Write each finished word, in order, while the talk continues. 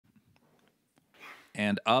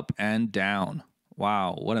and up and down.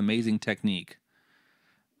 Wow, what amazing technique.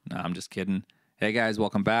 No, I'm just kidding. Hey guys,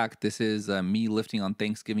 welcome back. This is me lifting on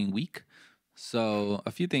Thanksgiving week. So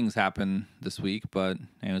a few things happened this week, but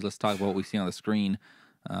anyways, let's talk about what we see on the screen.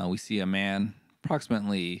 We see a man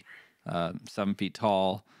approximately 7 feet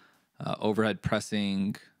tall, overhead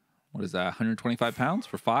pressing, what is that, 125 pounds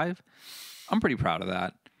for 5? I'm pretty proud of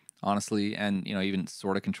that, honestly, and even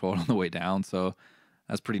sort of controlled on the way down, so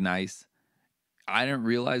that's pretty nice. I didn't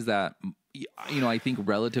realize that. I think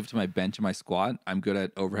relative to my bench and my squat, I'm good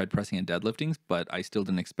at overhead pressing and deadliftings, but I still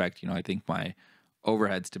didn't expect, I think my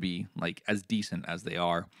overheads to be like as decent as they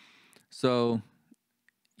are. So,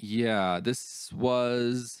 yeah, this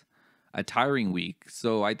was a tiring week.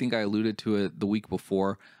 So I think I alluded to it the week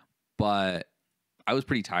before, but I was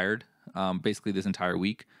pretty tired basically this entire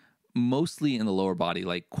week, mostly in the lower body,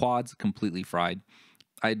 like quads completely fried.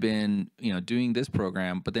 I'd been, doing this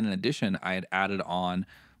program, but then in addition, I had added on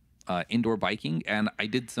indoor biking, and I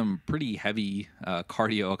did some pretty heavy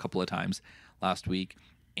cardio a couple of times last week.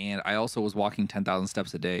 And I also was walking 10,000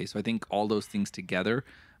 steps a day. So I think all those things together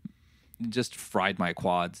just fried my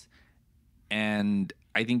quads. And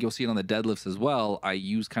I think you'll see it on the deadlifts as well. I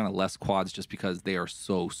use kind of less quads just because they are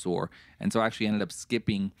so sore. And so I actually ended up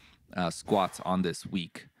skipping squats on this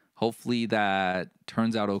week. Hopefully that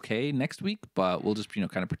turns out okay next week, but we'll just, kind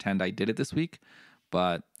of pretend I did it this week.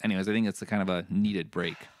 But anyways, I think it's a kind of a needed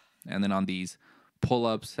break. And then on these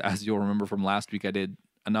pull-ups, as you'll remember from last week, I did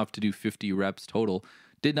enough to do 50 reps total.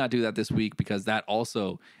 Did not do that this week because that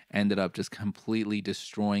also ended up just completely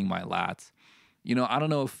destroying my lats. I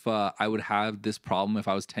don't know if I would have this problem if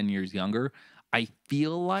I was 10 years younger. I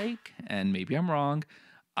feel like, and maybe I'm wrong,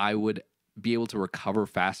 I would be able to recover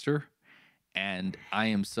faster. And I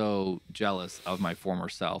am so jealous of my former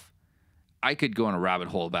self. I could go on a rabbit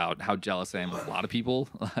hole about how jealous I am of a lot of people,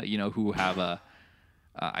 who have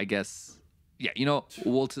I guess, yeah,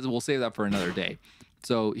 we'll save that for another day.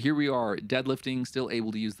 So here we are, deadlifting, still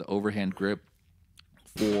able to use the overhand grip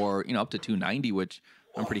for, up to 290, which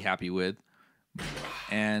I'm pretty happy with.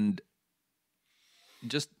 And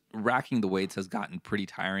just racking the weights has gotten pretty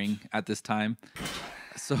tiring at this time.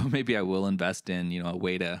 So maybe I will invest in, a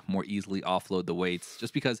way to more easily offload the weights,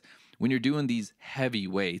 just because when you're doing these heavy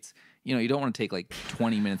weights, you don't want to take like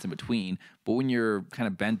 20 minutes in between, but when you're kind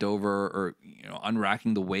of bent over or,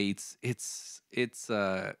 unracking the weights, it's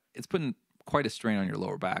putting quite a strain on your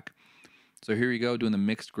lower back. So here you go, doing the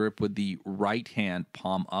mixed grip with the right hand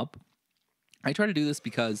palm up. I try to do this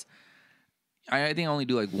because I think I only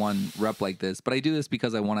do like one rep like this, but I do this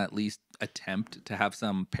because I want to at least attempt to have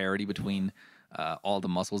some parity between all the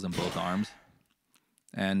muscles in both arms.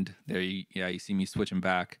 And there you see me switching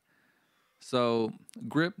back. So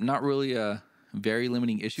grip, not really a very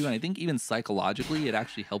limiting issue. And I think even psychologically, it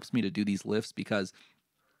actually helps me to do these lifts because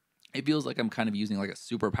it feels like I'm kind of using like a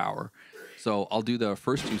superpower. So I'll do the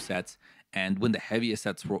first 2 sets, and when the heaviest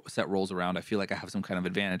set rolls around, I feel like I have some kind of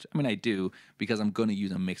advantage. I mean, I do, because I'm going to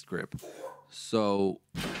use a mixed grip. So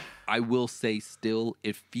I will say still,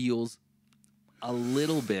 it feels a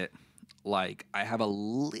little bit like I have a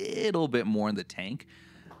little bit more in the tank,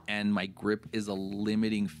 and my grip is a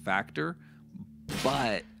limiting factor,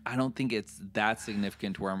 but I don't think it's that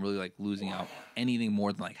significant to where I'm really like losing out anything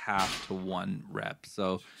more than like half to 1 rep.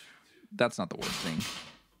 So that's not the worst thing.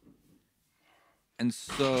 And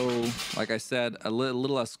so, like I said, a little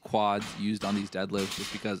less quads used on these deadlifts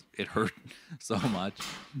just because it hurt so much.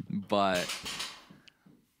 But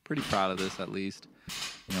pretty proud of this at least.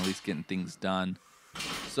 At least getting things done.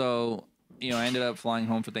 So, I ended up flying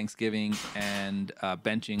home for Thanksgiving and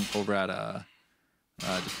benching over at a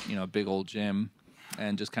big old gym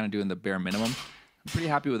and just kind of doing the bare minimum. I'm pretty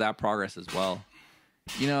happy with that progress as well.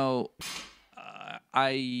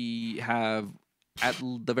 I have at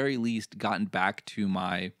the very least gotten back to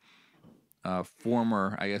my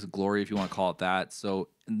former, I guess, glory, if you want to call it that. So,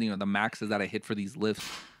 the maxes that I hit for these lifts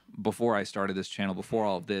before I started this channel, before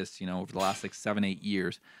all of this, over the last like 7-8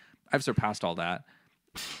 years, I've surpassed all that.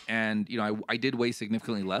 And, I did weigh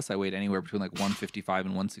significantly less. I weighed anywhere between like 155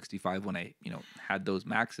 and 165 when I, had those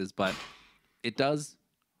maxes. But it does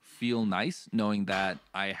feel nice knowing that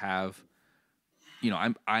I have,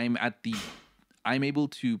 I'm able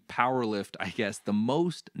to power lift, I guess, the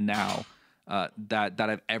most now that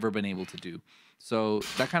I've ever been able to do. So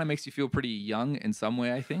that kind of makes you feel pretty young in some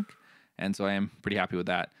way, I think. And so I am pretty happy with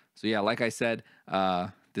that. So yeah, like I said,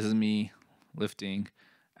 this is me lifting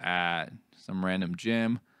at some random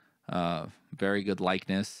gym. Very good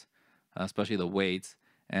likeness, especially the weights.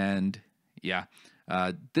 And yeah,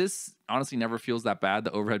 this honestly never feels that bad.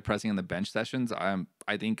 The overhead pressing and the bench sessions,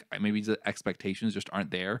 I think maybe the expectations just aren't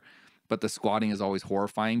there. but the squatting is always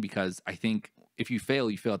horrifying because I think if you fail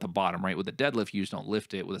at the bottom, right? With a deadlift, you just don't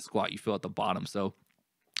lift it. With a squat, you fail at the bottom. So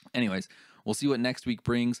anyways, we'll see what next week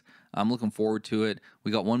brings. I'm looking forward to it.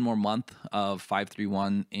 We got one more month of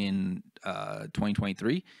 531 in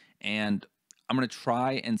 2023, and I'm gonna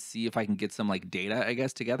try and see if I can get some like data, I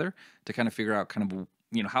guess, together to kind of figure out kind of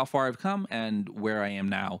how far I've come and where I am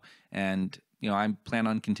now. And I plan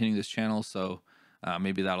on continuing this channel, so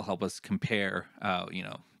maybe that'll help us compare,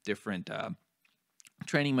 different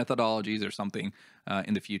training methodologies or something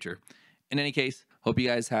in the future. In any case, hope you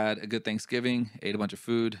guys had a good Thanksgiving, ate a bunch of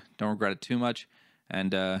food, don't regret it too much,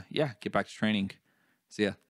 and yeah, get back to training. See ya.